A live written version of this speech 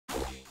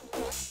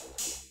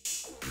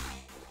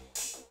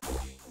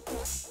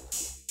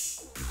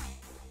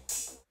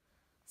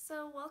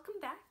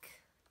Welcome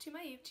back to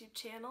my YouTube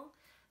channel.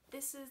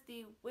 This is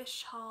the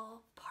Wish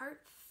Haul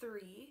Part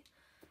 3,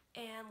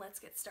 and let's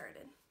get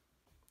started.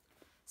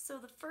 So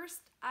the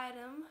first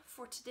item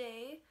for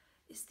today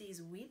is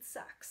these weed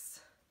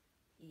socks.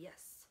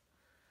 Yes.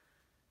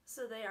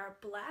 So they are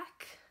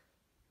black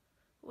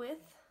with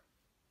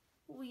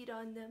weed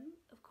on them,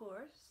 of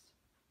course.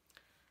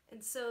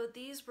 And so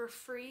these were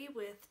free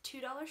with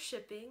 $2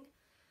 shipping,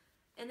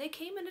 and they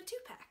came in a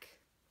 2-pack.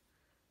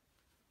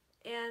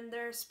 And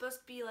they're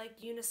supposed to be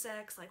like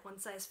unisex, like one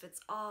size fits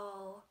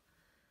all.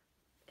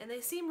 And they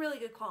seem really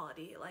good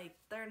quality. Like,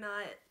 they're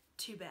not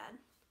too bad.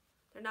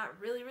 They're not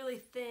really, really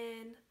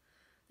thin.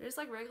 They're just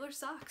like regular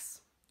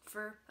socks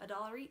for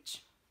 $1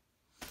 each.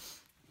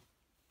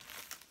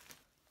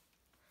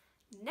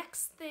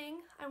 Next thing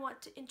I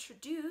want to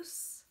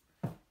introduce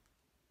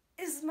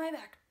is my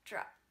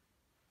backdrop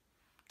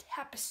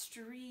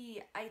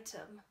tapestry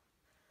item.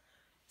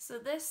 So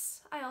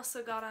this I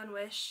also got on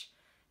Wish.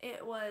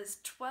 It was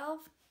 $12,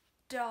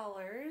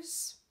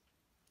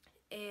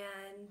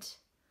 and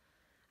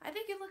I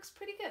think it looks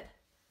pretty good.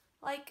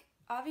 Like,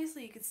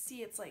 obviously you could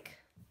see it's like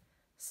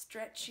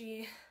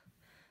stretchy,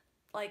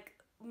 like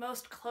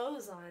most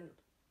clothes on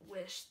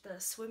Wish, the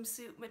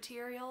swimsuit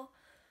material,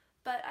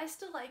 but I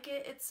still like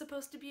it. It's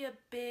supposed to be a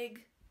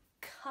big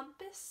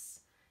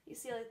compass. You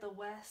see like the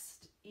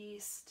west,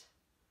 east,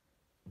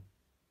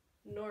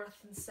 north,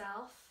 and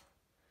south.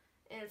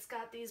 And it's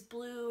got these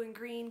blue and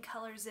green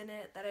colors in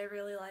it that I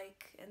really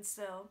like, and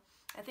so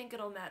I think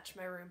it'll match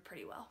my room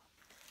pretty well.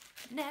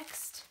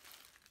 Next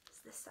is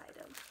this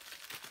item.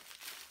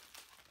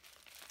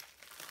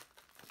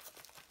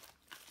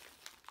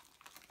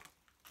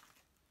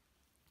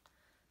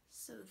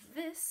 So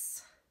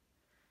this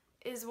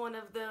is one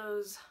of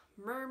those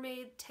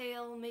mermaid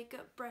tail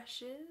makeup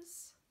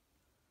brushes.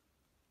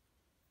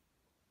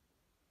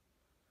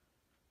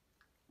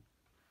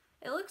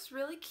 It looks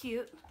really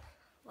cute.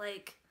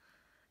 Like,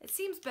 it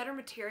seems better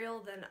material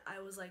than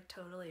I was like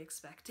totally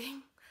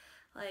expecting.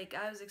 Like,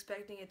 I was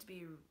expecting it to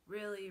be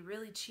really,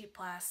 really cheap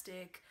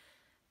plastic,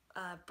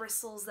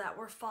 bristles that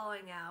were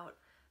falling out.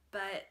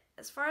 But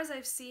as far as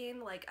I've seen,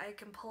 like, I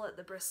can pull at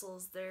the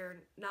bristles,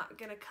 they're not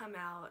gonna come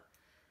out.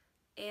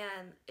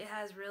 And it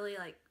has really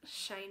like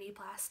shiny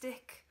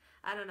plastic.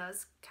 I don't know,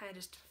 it kind of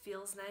just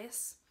feels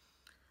nice.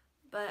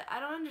 But I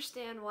don't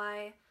understand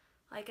why,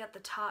 like at the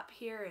top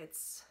here,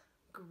 it's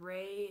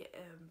gray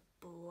and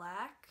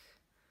black.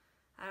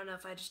 I don't know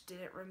if I just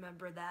didn't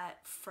remember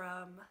that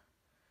from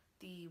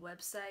the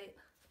website.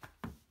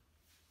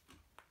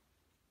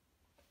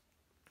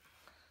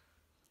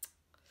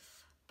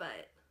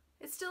 But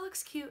it still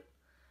looks cute.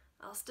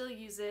 I'll still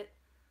use it.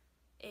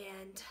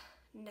 And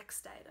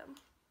next item.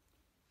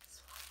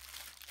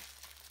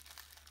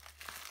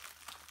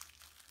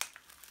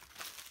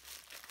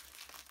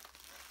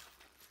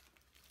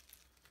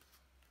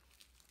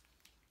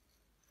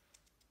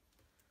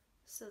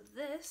 So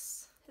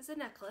this is a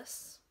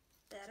necklace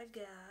that I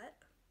got.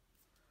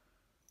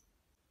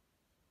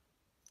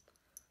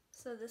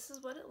 So this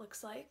is what it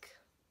looks like.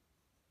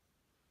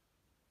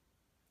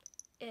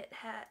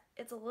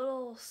 It's a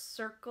little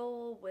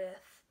circle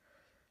with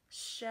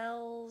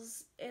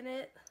shells in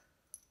it.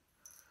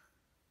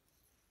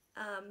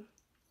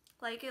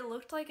 Like, it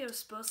looked like it was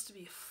supposed to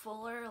be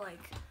fuller,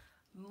 like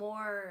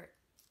more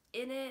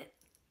in it,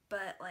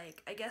 but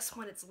like I guess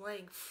when it's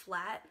laying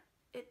flat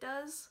it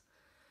does.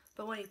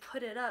 But when you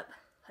put it up,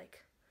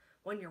 like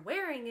when you're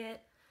wearing it,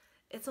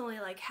 it's only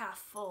like half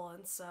full,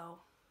 and so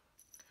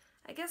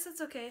I guess it's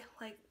okay.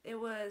 Like, it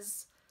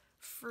was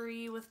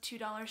free with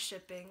 $2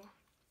 shipping.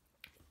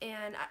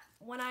 And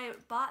when I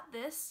bought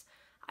this,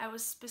 I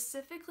was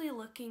specifically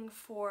looking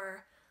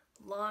for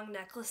long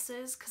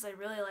necklaces because I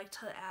really like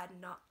to add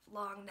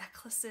long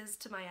necklaces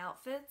to my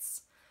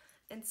outfits.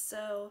 And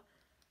so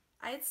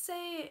I'd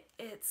say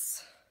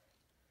it's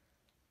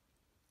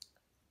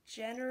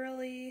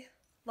generally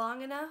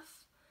long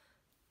enough.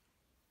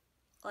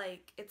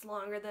 Like, it's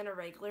longer than a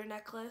regular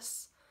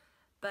necklace,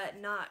 but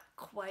not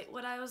quite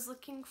what I was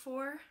looking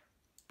for.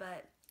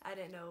 But I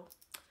didn't know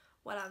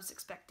what I was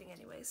expecting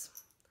anyways.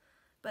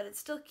 But it's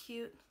still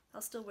cute. I'll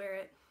still wear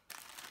it.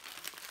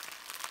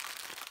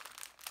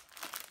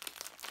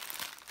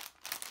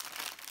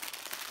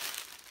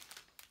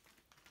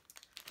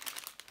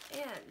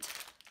 And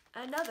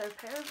another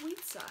pair of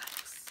weed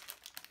socks.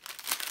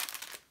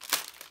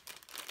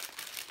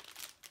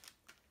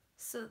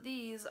 So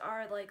these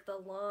are like the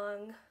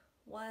long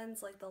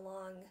ones, like the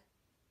long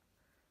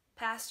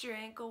past your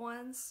ankle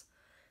ones.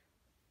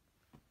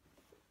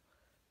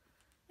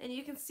 And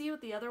you can see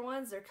with the other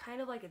ones, they're kind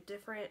of like a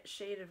different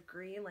shade of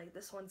green. Like,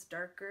 this one's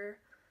darker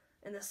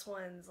and this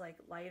one's like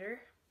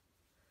lighter.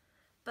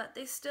 But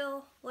they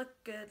still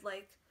look good.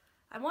 Like,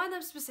 I wanted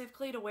them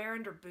specifically to wear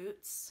under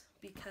boots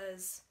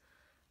because,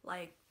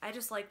 like, I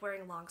just like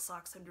wearing long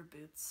socks under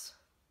boots.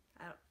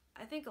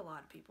 I think a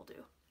lot of people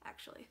do,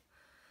 actually.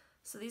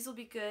 So these will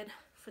be good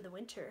for the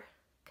winter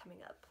coming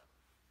up.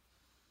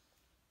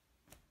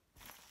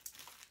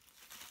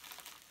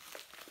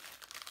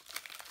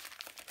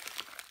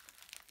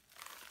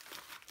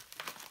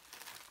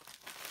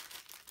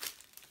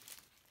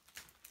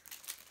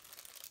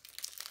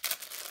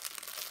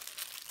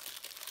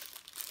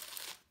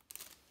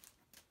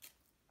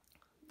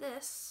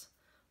 this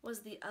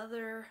was the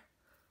other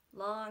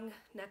long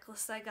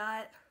necklace I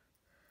got.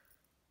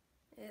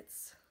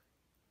 It's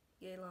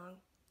yay long.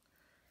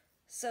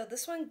 So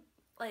this one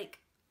like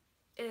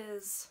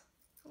is,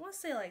 I want to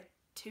say like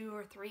 2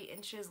 or 3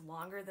 inches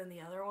longer than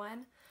the other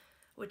one,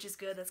 which is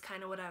good. That's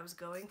kind of what I was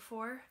going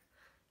for.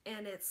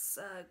 And it's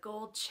a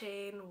gold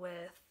chain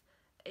with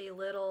a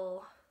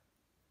little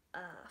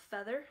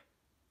feather.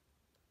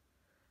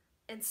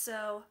 And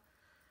so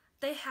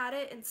they had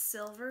it in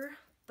silver,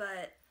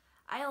 but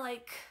I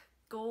like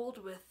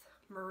gold with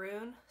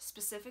maroon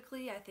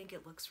specifically. I think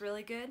it looks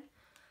really good.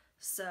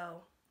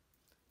 So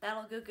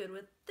that'll go good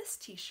with this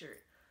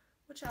t-shirt,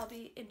 which I'll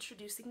be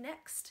introducing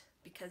next,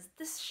 because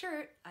this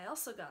shirt I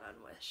also got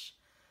on Wish.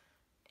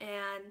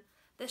 And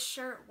this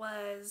shirt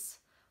was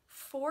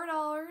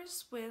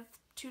 $4 with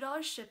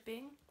 $2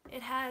 shipping.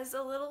 It has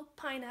a little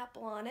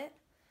pineapple on it.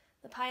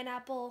 The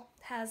pineapple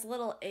has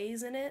little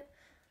A's in it.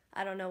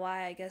 I don't know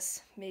why. I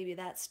guess maybe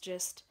that's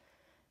just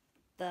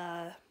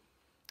the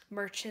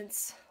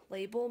merchant's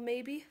label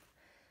maybe.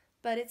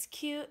 But it's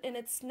cute, and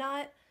it's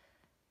not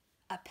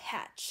a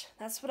patch.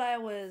 That's what I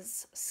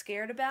was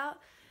scared about,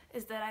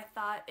 is that I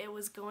thought it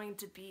was going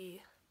to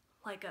be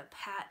like a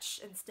patch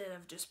instead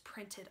of just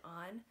printed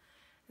on.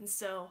 And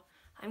so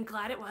I'm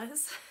glad it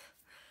was.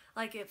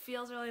 Like, it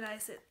feels really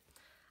nice.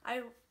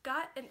 I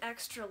got an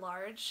extra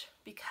large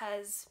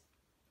because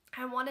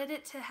I wanted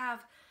it to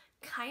have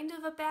kind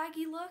of a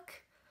baggy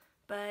look,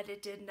 but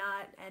it did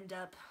not end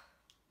up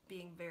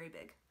being very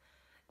big.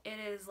 It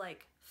is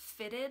like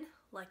fitted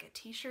like a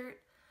t-shirt,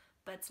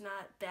 but it's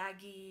not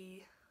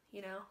baggy,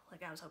 you know,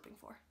 like I was hoping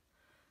for.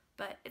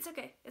 But it's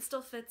okay. It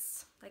still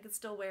fits. I can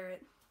still wear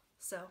it.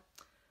 So,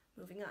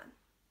 moving on.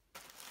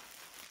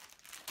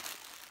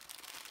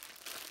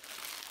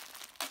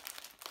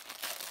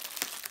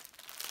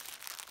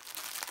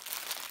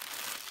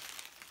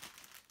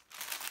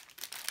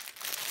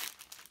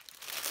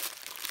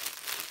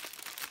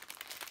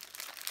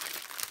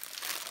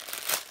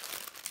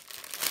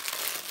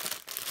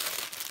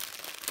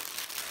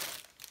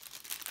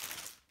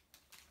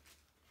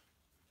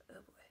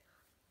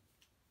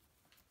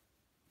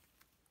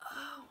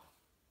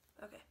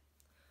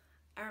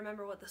 I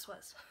remember what this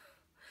was.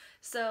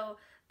 So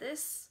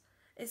this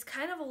is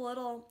kind of a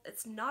little,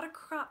 it's not a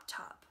crop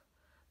top,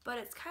 but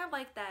it's kind of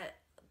like that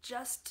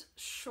just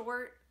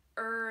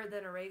shorter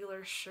than a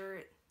regular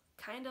shirt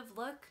kind of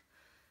look.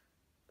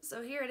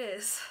 So here it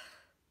is.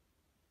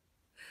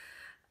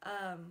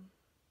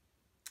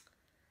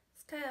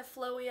 It's kind of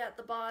flowy at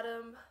the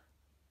bottom,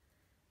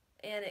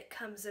 and it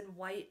comes in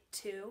white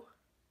too.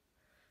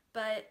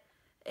 But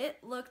it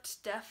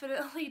looked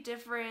definitely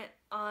different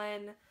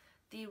on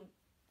the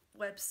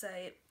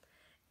website,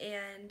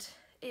 and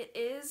it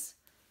is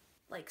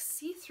like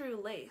see-through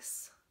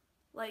lace.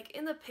 Like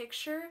in the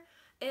picture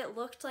it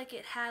looked like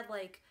it had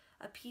like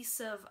a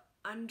piece of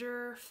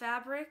under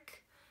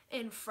fabric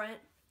in front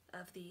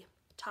of the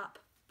top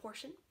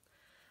portion,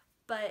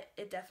 but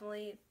it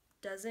definitely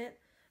doesn't.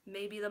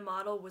 Maybe the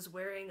model was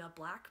wearing a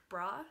black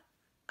bra,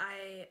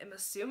 I am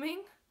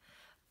assuming,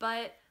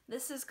 but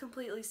this is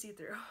completely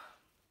see-through.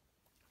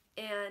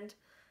 And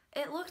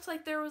it looked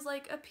like there was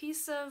like a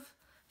piece of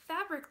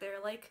fabric there,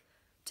 like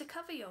to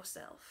cover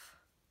yourself,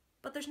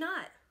 but there's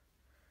not.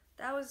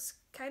 That was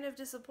kind of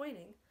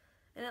disappointing.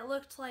 And it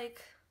looked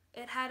like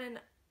it had an,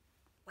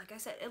 like I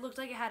said, it looked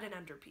like it had an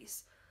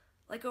underpiece,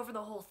 like over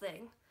the whole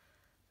thing,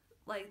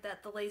 like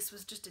that the lace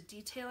was just a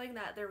detailing,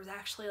 that there was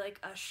actually like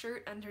a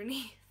shirt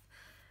underneath,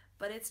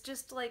 but it's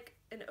just like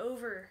an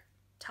over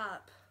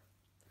top,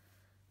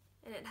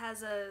 and it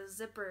has a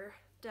zipper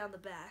down the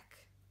back,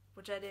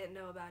 which I didn't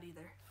know about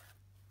either.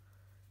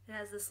 It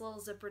has this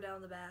little zipper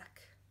down the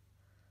back.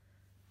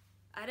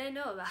 I didn't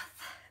know about that.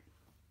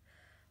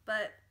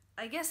 But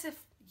I guess if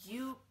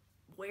you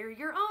wear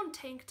your own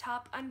tank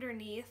top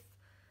underneath,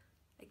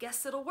 I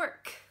guess it'll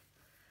work.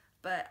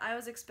 But I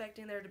was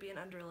expecting there to be an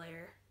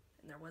underlayer,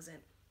 and there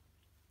wasn't.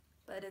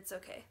 But it's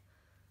okay.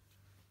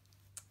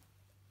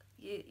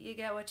 You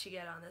get what you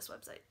get on this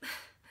website.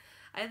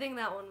 I think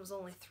that one was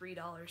only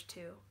 $3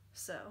 too,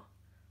 so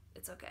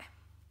it's okay.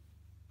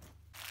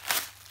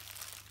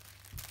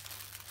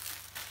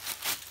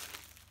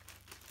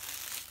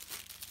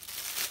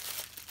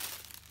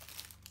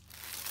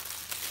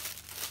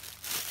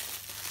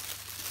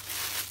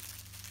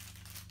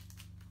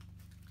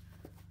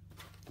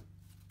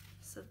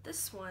 So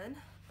this one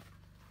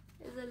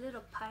is a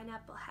little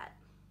pineapple hat.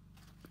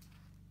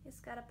 It's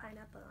got a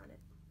pineapple on it.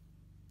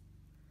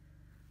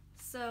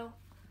 So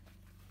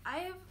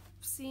I've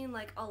seen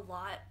like a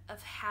lot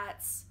of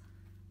hats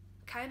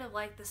kind of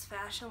like this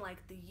fashion,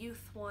 like the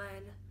youth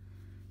one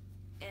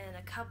and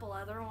a couple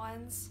other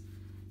ones.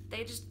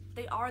 They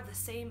are the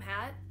same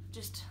hat,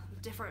 just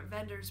different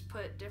vendors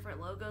put different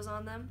logos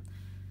on them.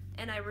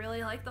 And I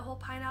really like the whole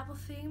pineapple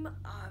theme,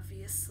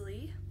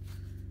 obviously.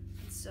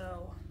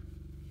 So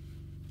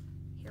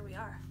here we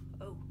are.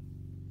 Oh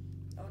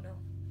no.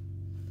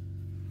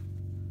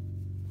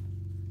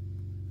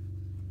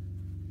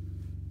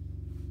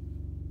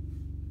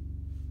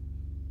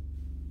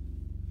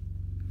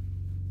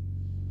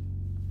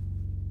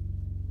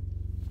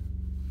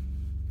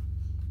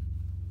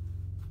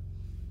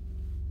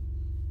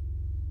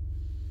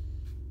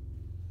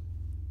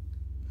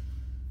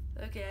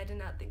 Okay, I did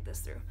not think this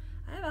through.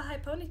 I have a high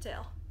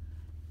ponytail.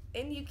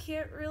 And you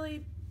can't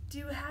really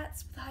do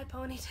hats with high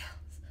ponytails.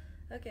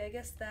 Okay, I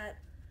guess that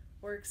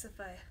works if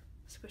I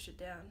squish it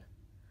down.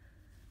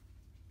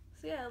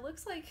 So yeah, it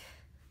looks like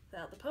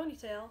without the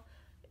ponytail,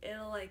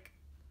 it'll like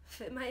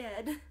fit my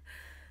head,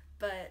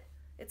 but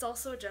it's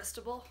also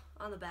adjustable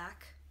on the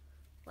back,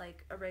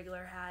 like a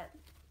regular hat.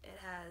 It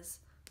has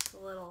the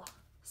little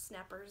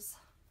snappers.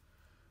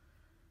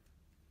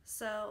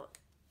 So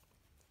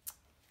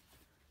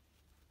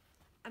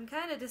I'm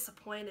kind of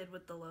disappointed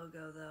with the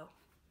logo though.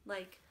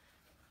 Like,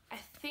 I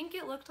think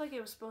it looked like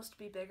it was supposed to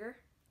be bigger,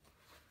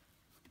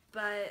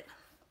 but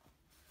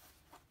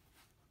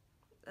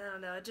I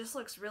don't know, it just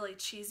looks really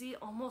cheesy,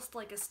 almost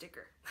like a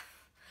sticker.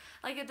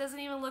 Like, it doesn't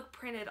even look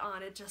printed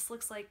on, it just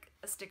looks like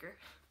a sticker.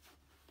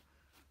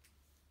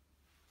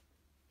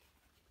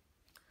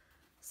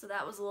 So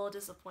that was a little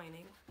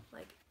disappointing.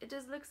 Like, it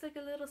just looks like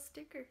a little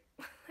sticker.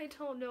 I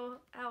don't know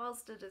how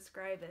else to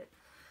describe it,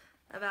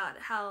 about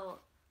how,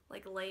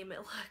 like, lame it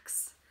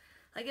looks.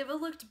 Like, if it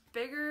looked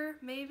bigger,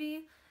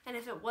 maybe, and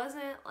if it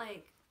wasn't,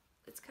 like,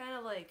 it's kind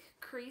of, like,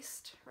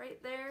 creased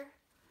right there,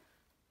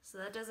 so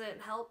that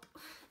doesn't help.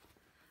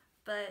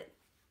 But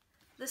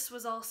this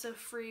was also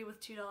free with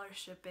 $2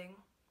 shipping,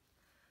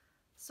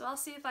 so I'll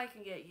see if I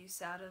can get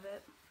use out of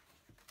it.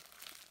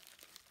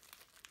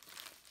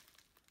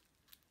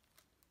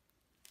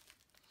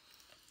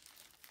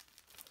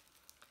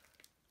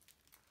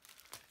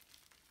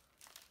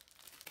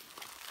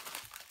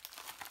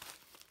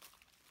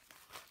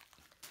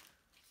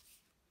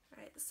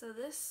 Alright, so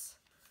this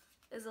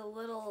is a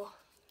little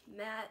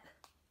matte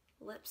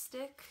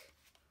lipstick.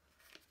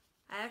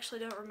 I actually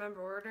don't remember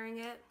ordering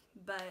it,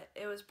 but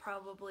it was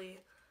probably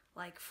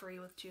like free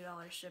with $2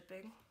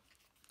 shipping.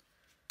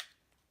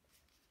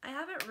 I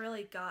haven't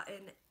really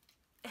gotten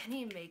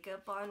any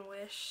makeup on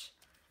Wish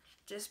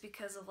just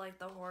because of like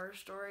the horror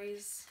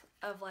stories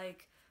of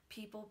like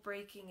people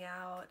breaking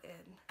out,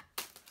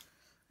 and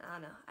I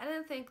don't know. I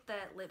didn't think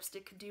that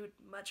lipstick could do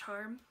much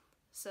harm,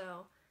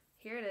 so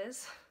here it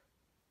is.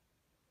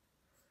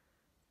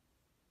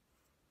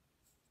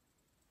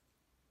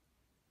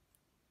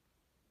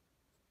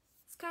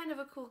 Kind of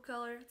a cool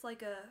color. It's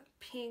like a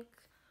pink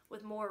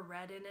with more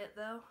red in it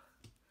though,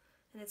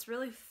 and it's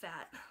really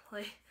fat.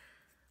 Like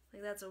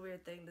that's a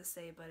weird thing to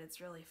say, but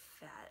it's really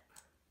fat.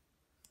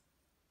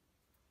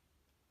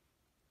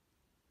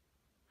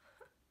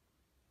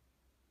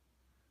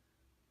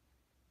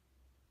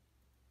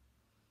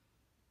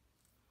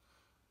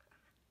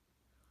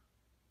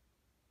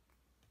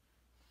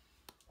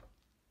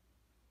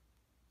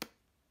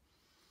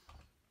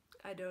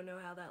 I don't know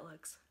how that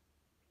looks.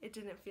 It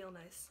didn't feel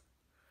nice.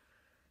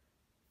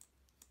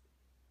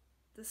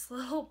 This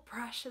little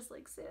brush is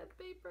like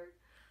sandpaper.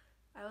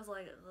 I was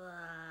like,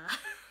 ugh.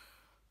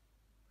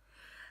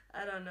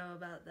 I don't know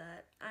about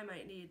that. I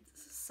might need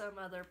some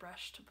other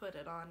brush to put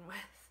it on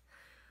with,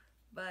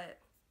 but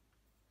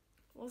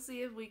we'll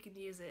see if we can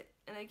use it,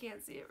 and I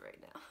can't see it right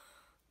now.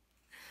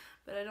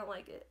 But I don't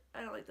like it.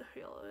 I don't like the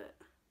feel of it.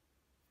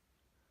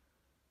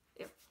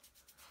 Ew.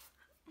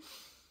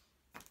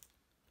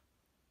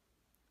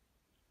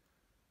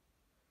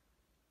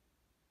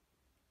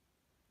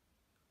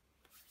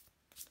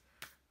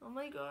 Oh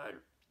my god.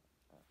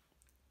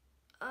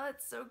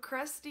 It's so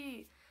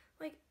crusty.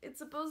 Like, it's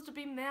supposed to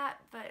be matte,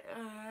 but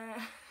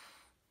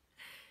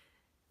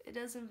it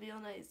doesn't feel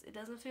nice. It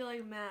doesn't feel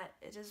like matte.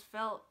 It just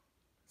felt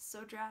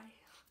so dry.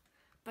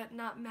 But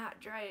not matte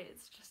dry,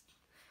 it's just,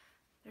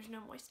 there's no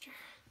moisture.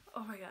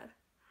 Oh my god.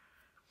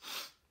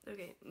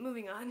 Okay,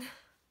 moving on.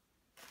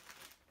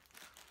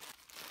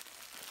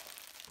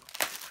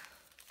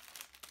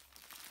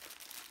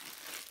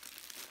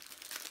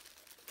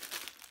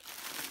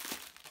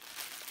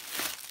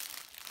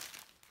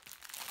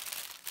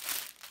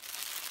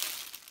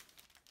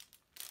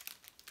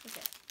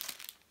 Okay.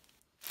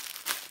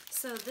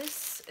 So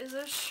this is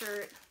a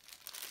shirt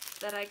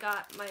that I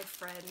got my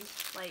friend.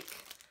 Like,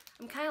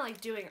 I'm kind of like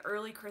doing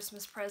early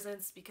Christmas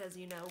presents because,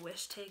 you know,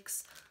 Wish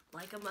takes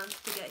like a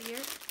month to get here.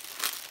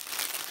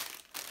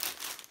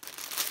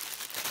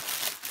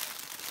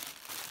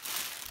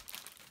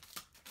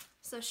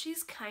 So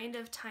she's kind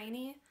of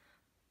tiny,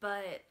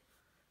 but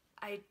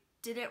I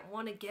didn't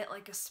want to get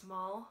like a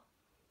small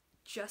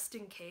just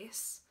in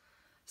case.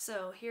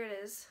 So here it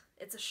is.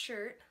 It's a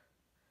shirt.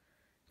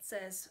 It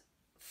says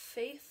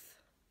faith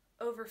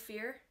over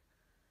fear.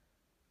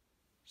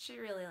 She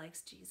really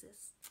likes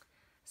Jesus.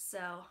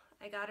 So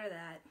I got her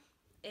that,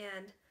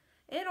 and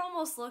it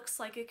almost looks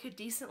like it could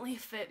decently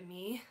fit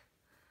me,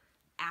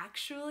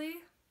 actually.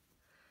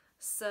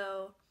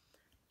 So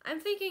I'm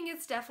thinking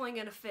it's definitely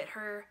gonna fit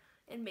her,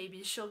 and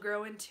maybe she'll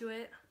grow into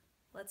it.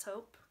 Let's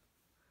hope.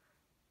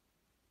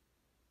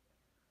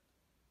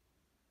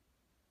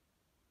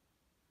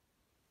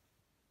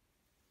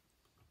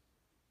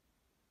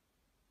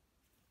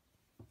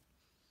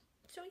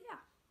 So yeah,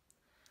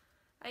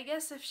 I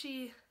guess if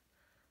she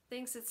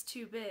thinks it's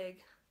too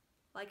big,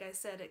 like I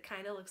said, it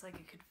kind of looks like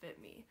it could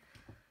fit me.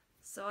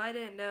 So I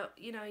didn't know,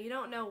 you know, you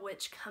don't know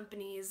which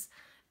companies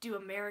do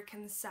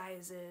American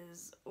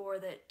sizes or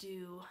that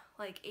do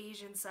like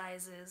Asian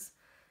sizes.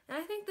 And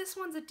I think this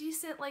one's a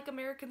decent like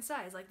American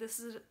size. Like this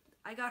is,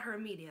 I got her a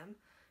medium.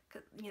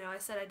 You know, I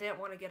said I didn't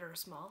want to get her a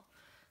small.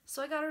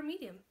 So I got her a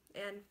medium.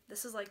 And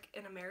this is like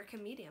an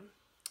American medium.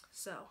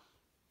 So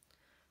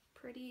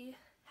pretty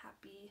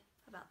happy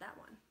about that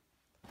one.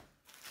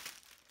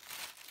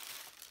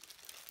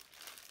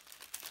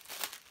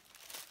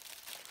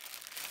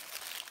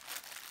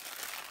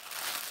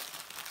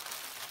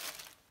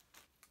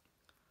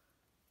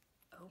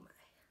 Oh my.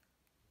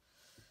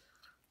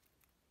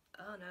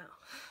 Oh no.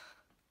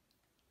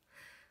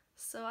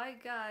 So I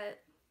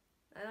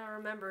don't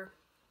remember,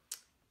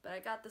 but I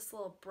got this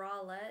little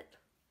bralette.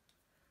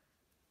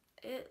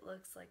 It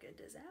looks like a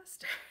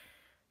disaster.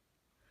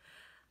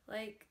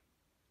 Like,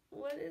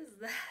 what is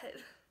that?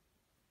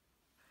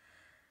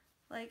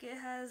 Like, it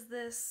has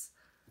this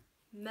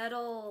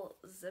metal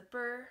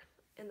zipper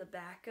in the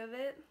back of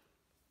it,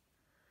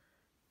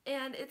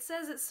 and it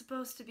says it's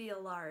supposed to be a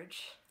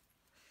large.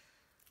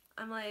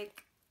 I'm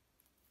like,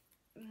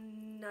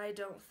 I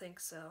don't think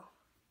so.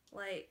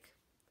 Like,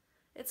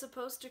 it's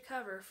supposed to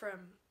cover from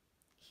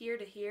here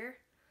to here.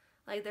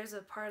 Like, there's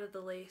a part of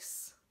the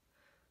lace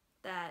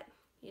that,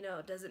 you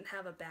know, doesn't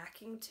have a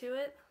backing to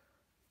it.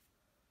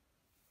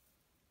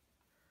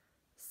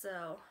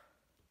 So,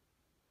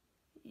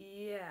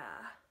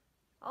 yeah.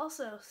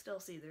 Also, still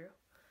see-through.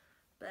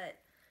 But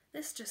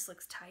this just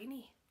looks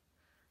tiny.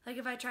 Like,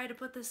 if I tried to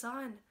put this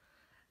on,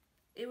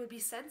 it would be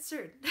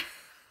censored.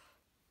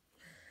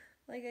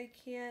 Like, I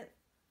can't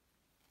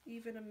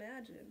even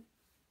imagine.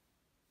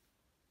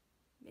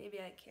 Maybe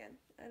I can.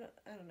 I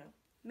don't know.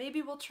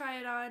 Maybe we'll try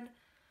it on,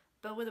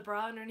 but with a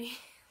bra underneath.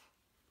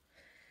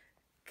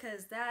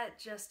 Cause that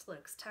just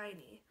looks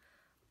tiny.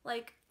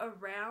 Like,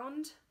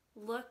 around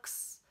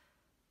looks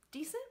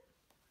decent,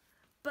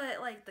 but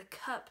like the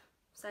cup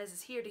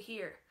sizes here to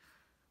here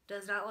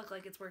does not look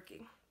like it's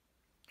working.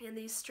 And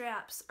these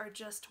straps are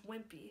just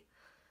wimpy.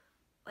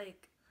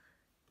 Like,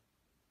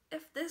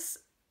 if this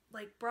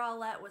like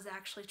bralette was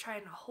actually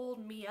trying to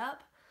hold me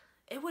up,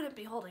 it wouldn't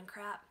be holding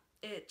crap.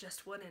 It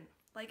just wouldn't.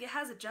 Like, it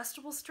has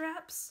adjustable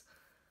straps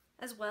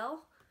as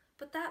well,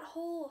 but that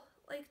whole,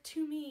 like,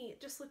 to me, it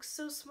just looks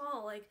so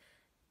small. Like,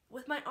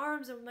 with my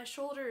arms and with my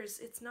shoulders,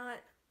 it's not,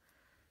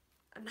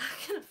 I'm not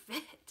gonna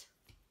fit.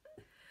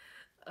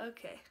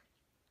 Okay,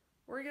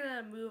 we're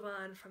gonna move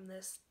on from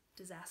this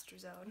disaster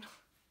zone.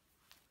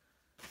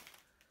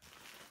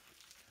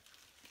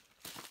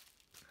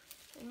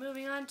 And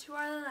moving on to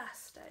our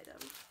last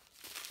item.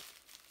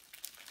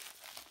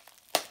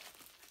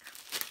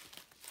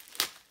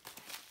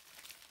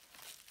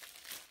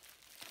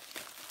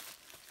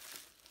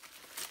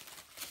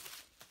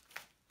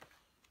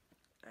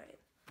 Alright,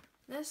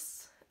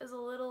 this is a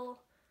little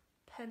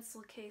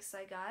pencil case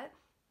I got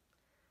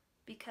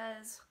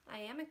because I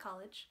am in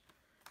college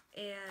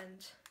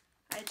and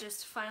I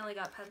just finally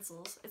got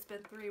pencils. It's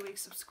been 3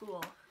 weeks of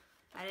school.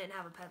 I didn't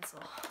have a pencil.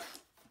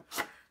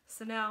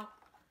 So now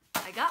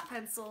I got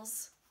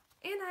pencils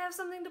and I have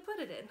something to put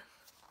it in.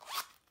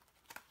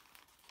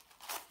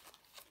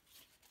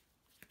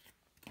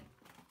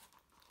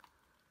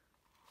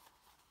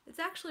 It's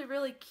actually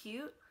really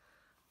cute,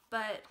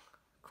 but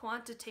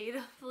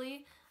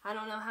quantitatively, I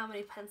don't know how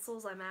many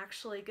pencils I'm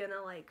actually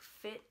gonna like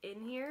fit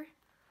in here.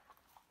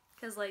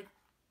 Cause like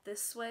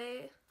this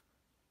way,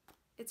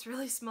 it's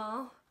really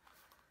small,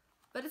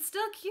 but it's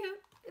still cute.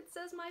 It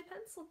says my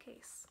pencil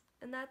case,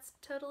 and that's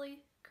totally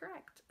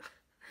correct.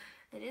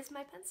 It is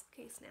my pencil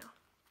case now.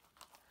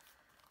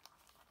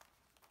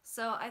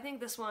 So I think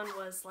this one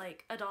was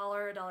like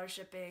 $1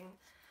 shipping.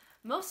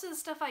 Most of the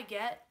stuff I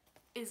get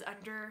is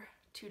under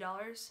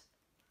 $2,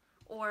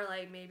 or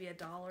like maybe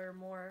 $1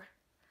 more.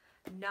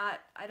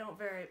 I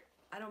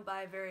don't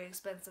buy very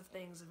expensive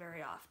things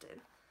very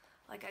often.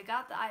 Like, I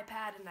got the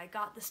iPad and I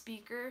got the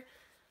speaker,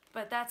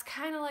 but that's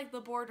kind of like the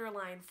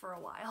borderline for a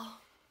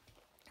while.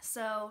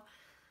 So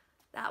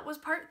that was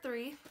part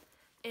 3.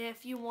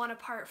 If you want a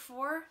part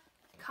 4,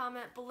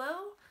 comment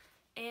below,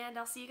 and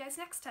I'll see you guys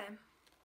next time.